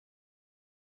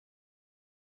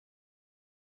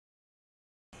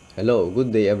Hello,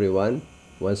 good day everyone.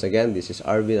 Once again, this is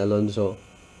Arvin Alonso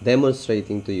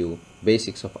demonstrating to you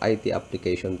basics of IT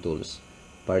application tools,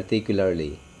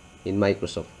 particularly in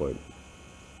Microsoft Word.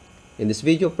 In this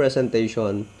video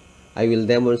presentation, I will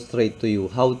demonstrate to you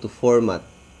how to format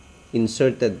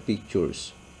inserted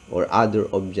pictures or other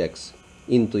objects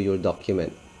into your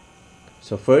document.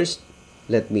 So first,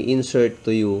 let me demonstrate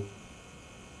to you,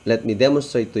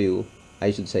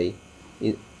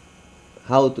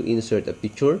 how to insert a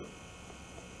picture.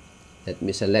 Let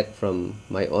me select from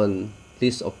my own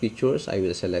list of pictures. I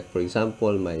will select, for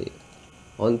example, my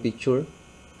own picture.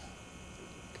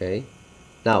 Okay.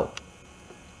 Now,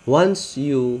 once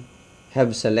you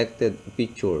have selected a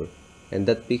picture and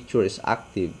that picture is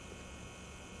active,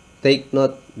 take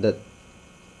note that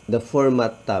the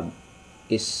Format tab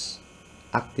is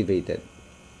activated.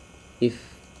 If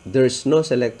there's no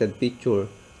selected picture,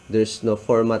 there's no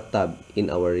Format tab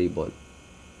in our ribbon.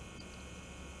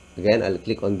 Again, I'll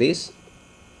click on this.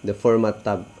 The Format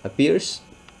tab appears.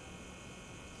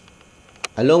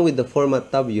 Along with the Format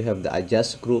tab, you have the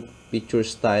Adjust Group, Picture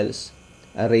Styles,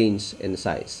 Arrange, and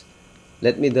Size.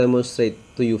 Let me demonstrate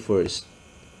to you first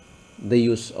the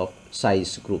use of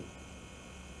Size Group.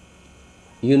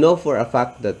 You know for a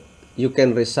fact that you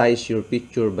can resize your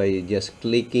picture by just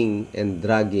clicking and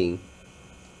dragging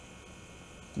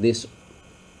these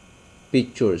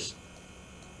pictures.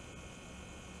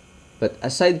 But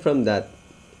aside from that,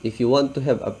 if you want to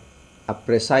have a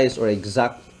precise or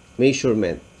exact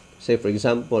measurement, say for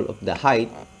example of the height,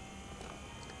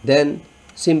 then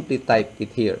simply type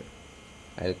it here.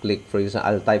 I'll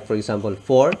type for example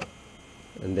 4,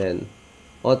 and then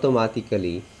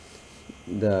automatically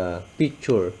the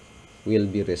picture will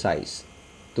be resized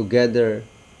together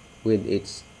with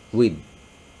its width.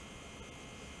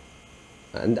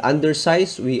 And under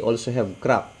size, we also have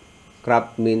crop.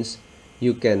 Crop means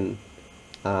you can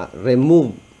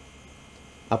remove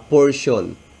a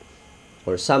portion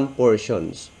or some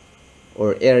portions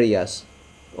or areas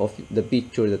of the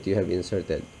picture that you have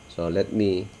inserted. So let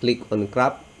me click on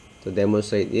crop to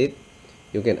demonstrate it.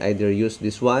 You can either use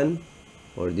this one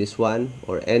or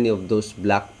any of those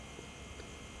black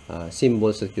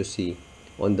symbols that you see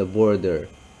on the border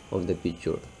of the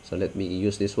picture. So let me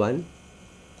use this one.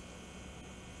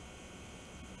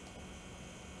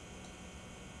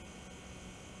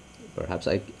 Perhaps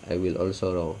I will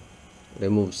also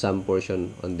remove some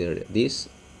portion under this.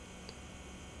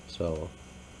 So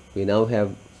we now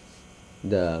have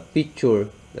the picture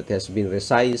that has been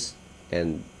resized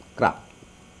and cropped.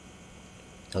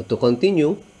 Now to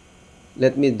continue,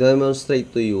 let me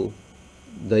demonstrate to you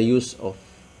the use of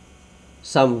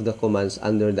some of the commands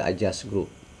under the Adjust Group.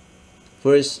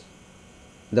 First,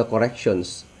 the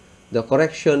corrections. The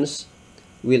corrections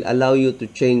will allow you to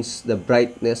change the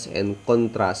brightness and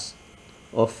contrast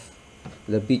of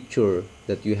the picture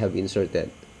that you have inserted.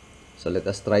 So let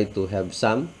us try to have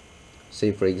some.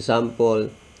 Say for example,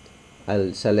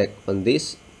 I'll select on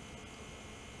this.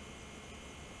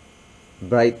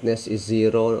 Brightness is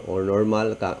 0 or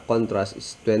normal, contrast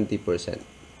is 20%.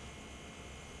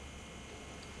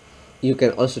 You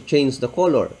can also change the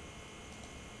color.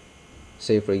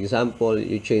 Say for example,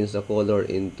 you change the color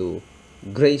into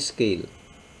grayscale.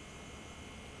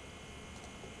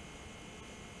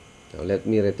 Now let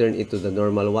me return it to the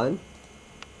normal one.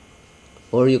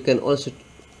 Or you can also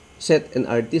set an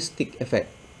artistic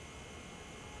effect.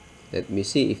 Let me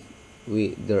see if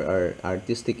there are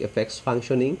artistic effects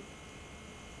functioning.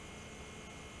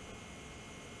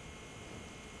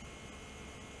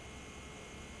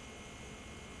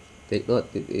 Take note,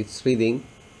 it's reading.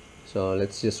 So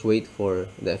let's just wait for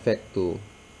the effect to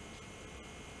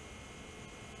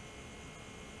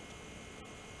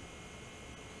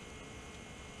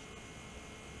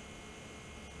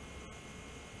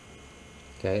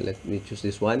Okay, let me choose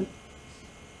this one.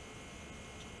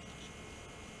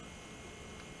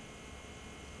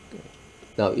 Okay.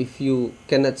 Now, if you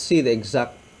cannot see the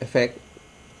exact effect,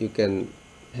 you can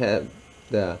have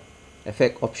the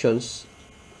effect options.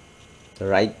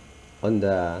 On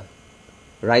the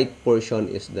right portion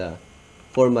is the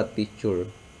format picture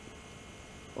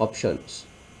options.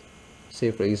 Say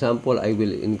for example, I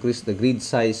will increase the grid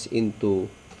size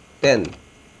into 10.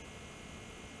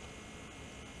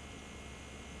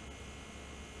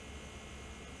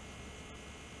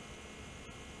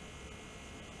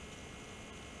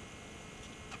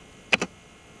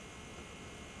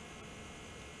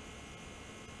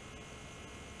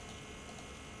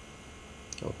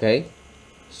 Okay,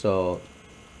 so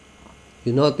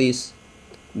you notice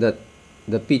that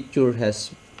the picture has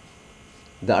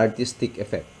the artistic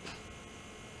effect.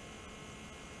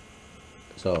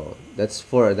 So that's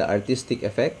for the artistic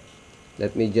effect.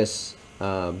 Let me just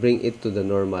bring it to the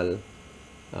normal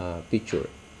picture.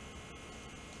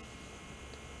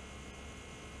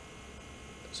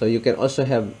 So you can also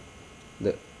have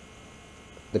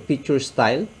the picture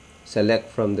style. Select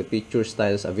from the picture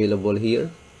styles available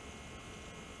here.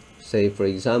 Say for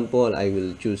example, I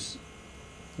will choose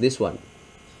this one.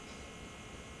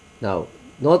 Now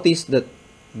notice that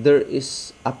there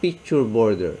is a picture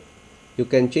border. You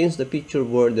can change the picture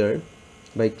border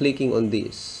by clicking on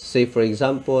this. Say for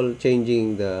example,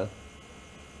 changing the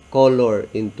color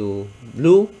into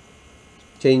blue,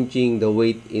 changing the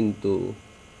weight into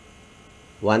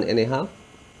 1.5,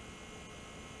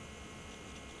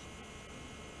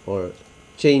 or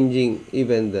changing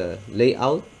even the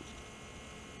layout.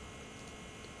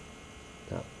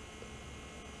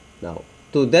 Now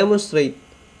to demonstrate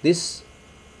this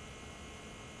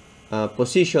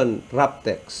position wrap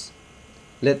text,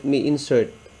 let me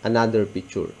insert another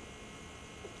picture.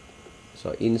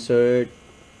 So insert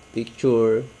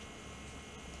picture,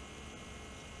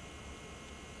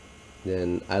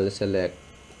 then I'll select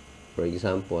for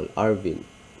example Arvin,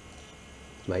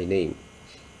 my name.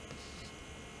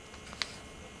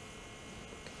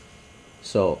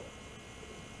 So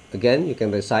again, you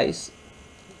can resize.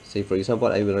 Say for example,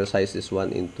 I will resize this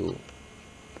one into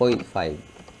 0.5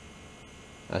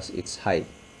 as its height.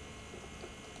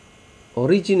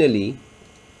 Originally,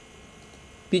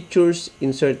 pictures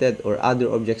inserted or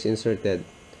other objects inserted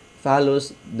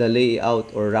follows the layout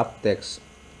or wrap text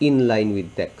in line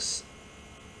with text,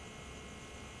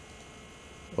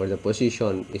 or the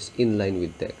position is in line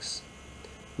with text.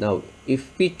 Now,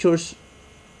 if pictures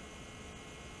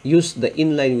use the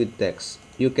inline with text,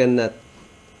 you cannot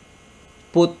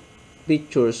put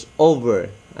pictures over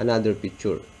another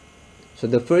picture. So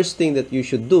the first thing that you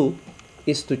should do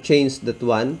is to change that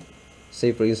one.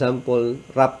 Say for example,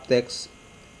 wrap text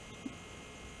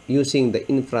using the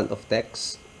in front of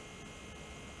text.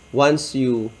 Once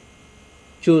you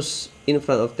choose in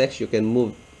front of text, you can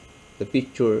move the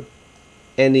picture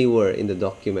anywhere in the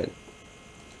document.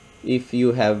 If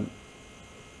you have,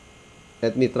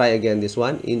 let me try again this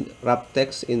one, in wrap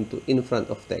text into in front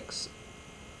of text.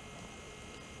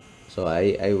 So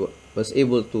I was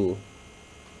able to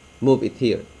move it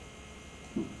here.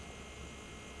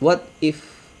 What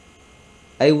if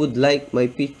I would like my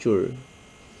picture,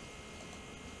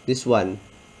 this one,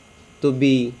 to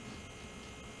be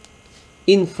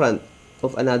in front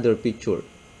of another picture?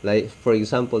 Like for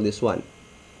example this one.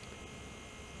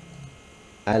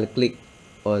 I'll click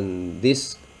on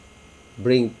this,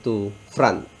 bring to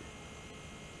front.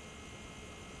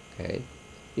 Okay.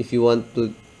 If you want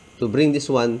to bring this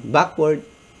one backward,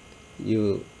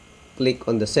 you click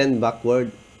on the send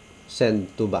backward,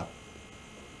 send to back.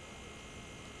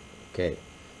 Okay.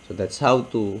 So that's how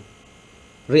to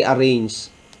rearrange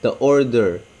the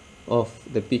order of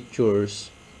the pictures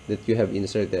that you have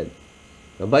inserted.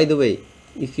 Now, by the way,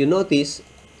 if you notice,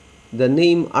 the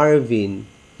name Arvin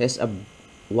has a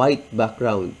white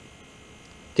background.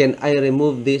 Can I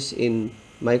remove this in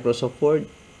Microsoft Word?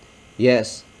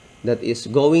 Yes, that is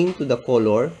going to the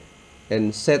color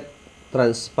and set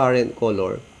transparent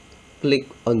color. Click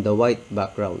on the white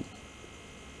background.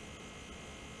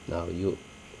 Now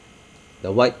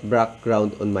the white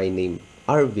background on my name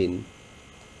Arvin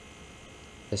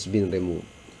has been removed.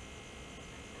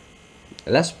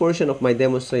 The last portion of my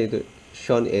demonstration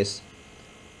is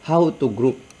how to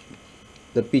group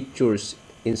the pictures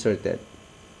inserted.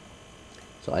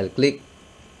 So I'll click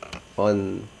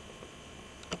on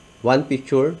one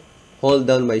picture, hold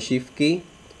down my shift key,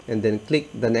 and then click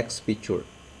the next picture,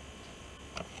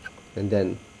 and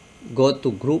then go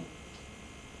to group,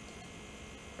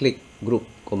 click group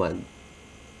command.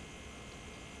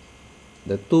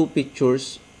 The two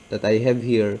pictures that I have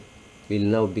here will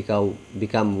now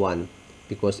become one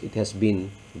because it has been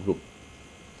grouped.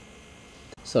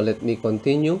 So let me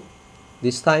continue.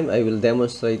 This time I will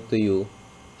demonstrate to you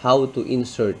how to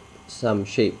insert some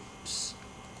shapes.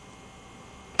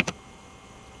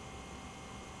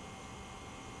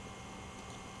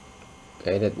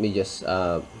 Okay, let me just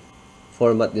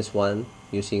format this one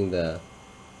using the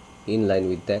inline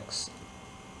with text.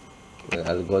 And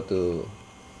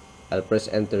I'll press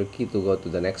enter key to go to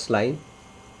the next line.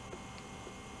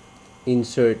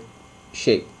 Insert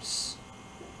shapes.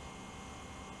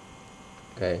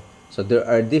 Okay, so there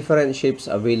are different shapes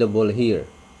available here.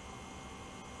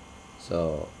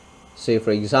 So say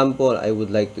for example, I would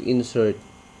like to insert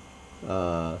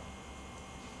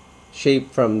shape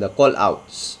from the call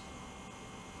outs.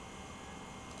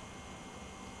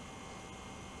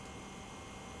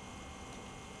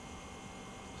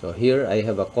 So here I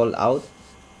have a call out.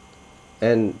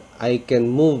 and I can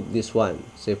move this one,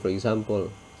 say for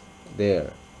example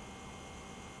there,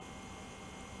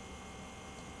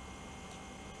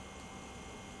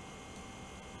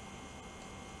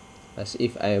 as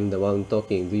if I am the one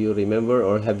talking. Do you remember,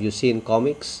 or have you seen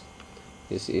comics?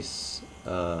 This is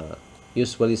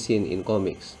usually seen in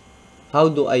comics. How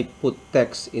do I put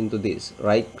text into this?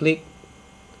 Right click,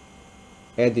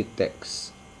 edit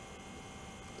text,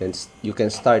 then you can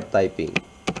start typing.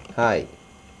 Hi,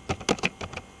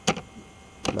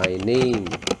 my name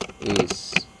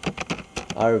is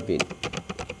Arvin.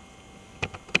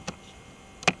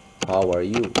 How are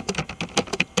you?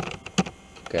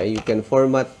 Okay, you can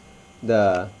format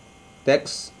the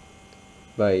text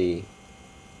by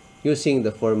using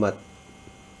the format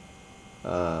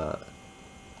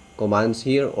commands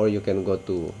here, or you can go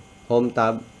to Home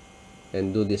tab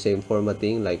and do the same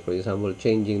formatting, like for example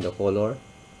changing the color.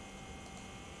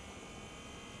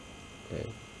 Okay.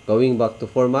 Going back to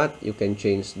format, you can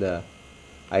change the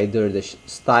either the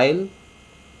style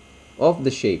of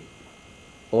the shape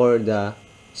or the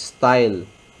style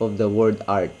of the word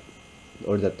art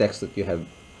or the text that you have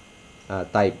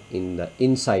typed in the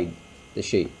inside the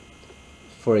shape.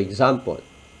 For example,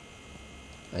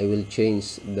 I will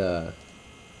change the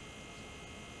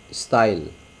style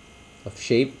of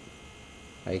shape.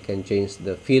 I can change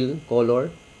the fill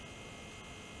color.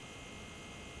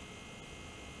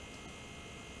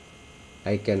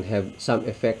 I can have some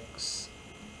effects.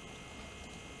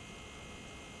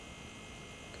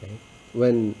 Okay.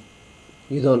 When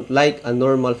you don't like a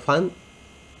normal font,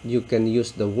 you can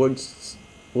use the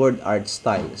word art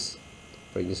styles.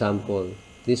 For example,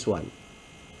 this one.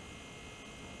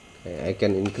 Okay. I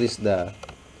can increase the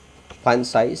font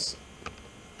size.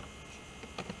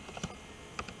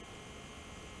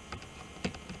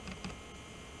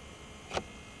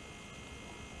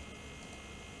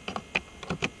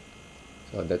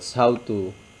 So that's how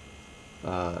to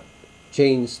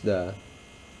change the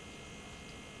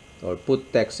or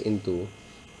put text into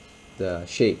the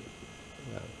shape.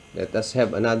 Let us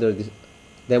have another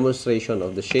demonstration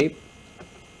of the shape.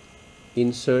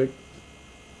 Insert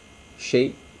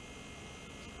shape.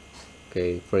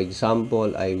 Okay, for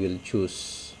example, I will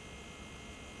choose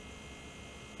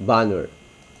banner.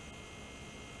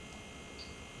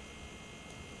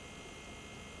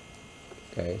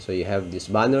 Okay, so you have this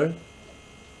banner.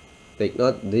 Take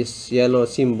note, this yellow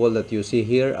symbol that you see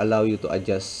here allow you to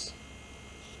adjust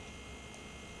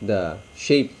the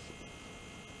shape.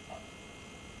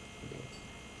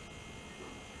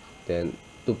 Then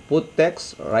to put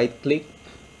text, right click,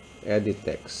 edit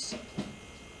text.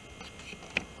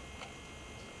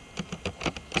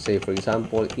 Say for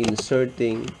example,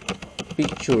 inserting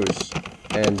pictures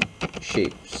and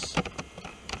shapes.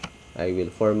 I will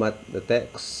format the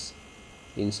text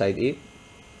inside it.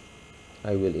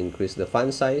 I will increase the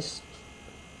font size.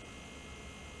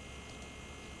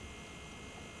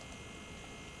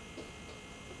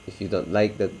 If you don't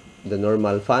like the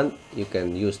normal font, you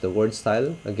can use the word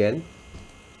style again.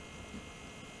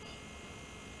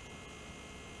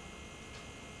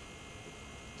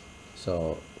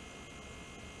 So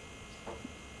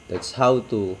that's how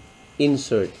to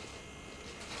insert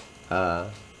a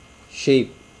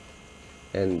shape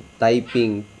and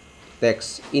typing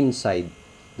text inside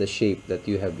the shape that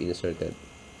you have inserted.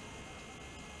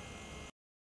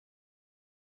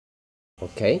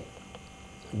 Okay,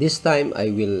 this time I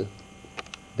will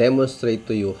demonstrate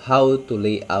to you how to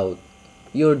lay out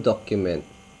your document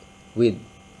with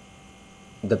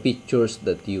the pictures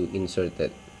that you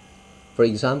inserted. For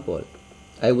example,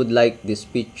 I would like this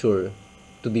picture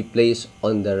to be placed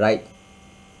on the right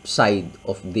side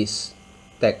of this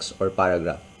text or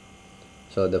paragraph.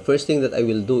 So the first thing that I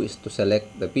will do is to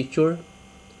select the picture,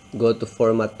 go to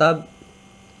Format tab,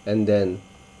 and then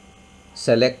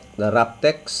select the wrap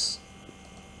text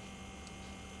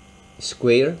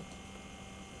square.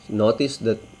 Notice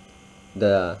that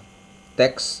the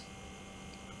text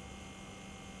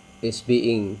is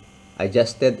being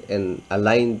adjusted and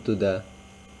aligned to the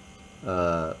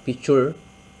picture.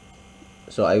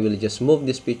 So I will just move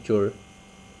this picture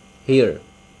here.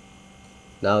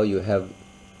 Now you have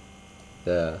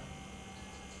the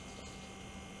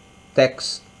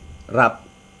text wrap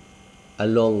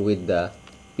along with the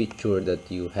picture that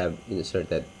you have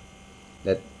inserted.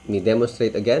 Let me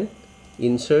demonstrate again.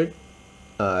 Insert,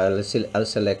 I'll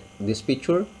select this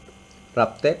picture,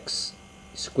 wrap text,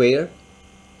 square.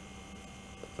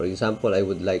 For example, I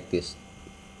would like this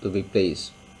to be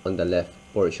placed on the left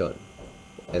portion.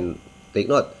 And take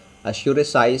note, as you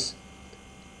resize,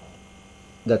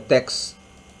 the text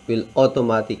will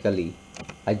automatically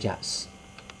adjust.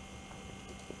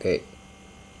 Okay.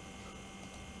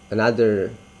 another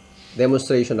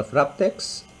demonstration of wrap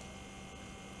text.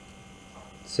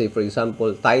 Say for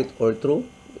example, tight or true.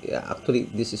 Yeah,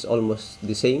 actually this is almost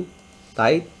the same.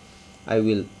 Tight, I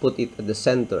will put it at the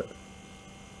center.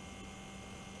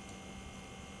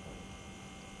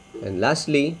 And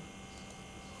lastly,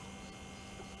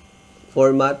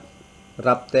 format,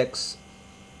 wrap text.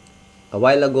 A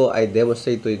while ago, I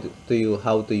demonstrated to you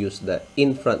how to use the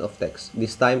in front of text.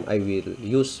 This time, I will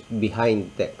use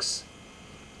behind text.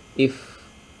 If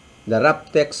the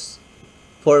wrap text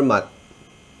format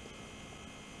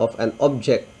of an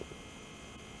object,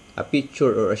 a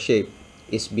picture or a shape,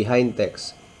 is behind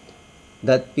text,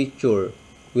 that picture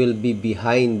will be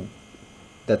behind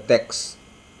the text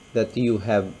that you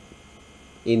have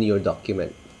in your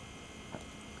document.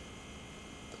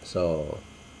 So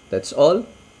that's all.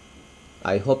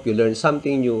 I hope you learned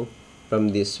something new from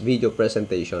this video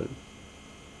presentation.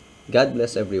 God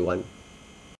bless everyone.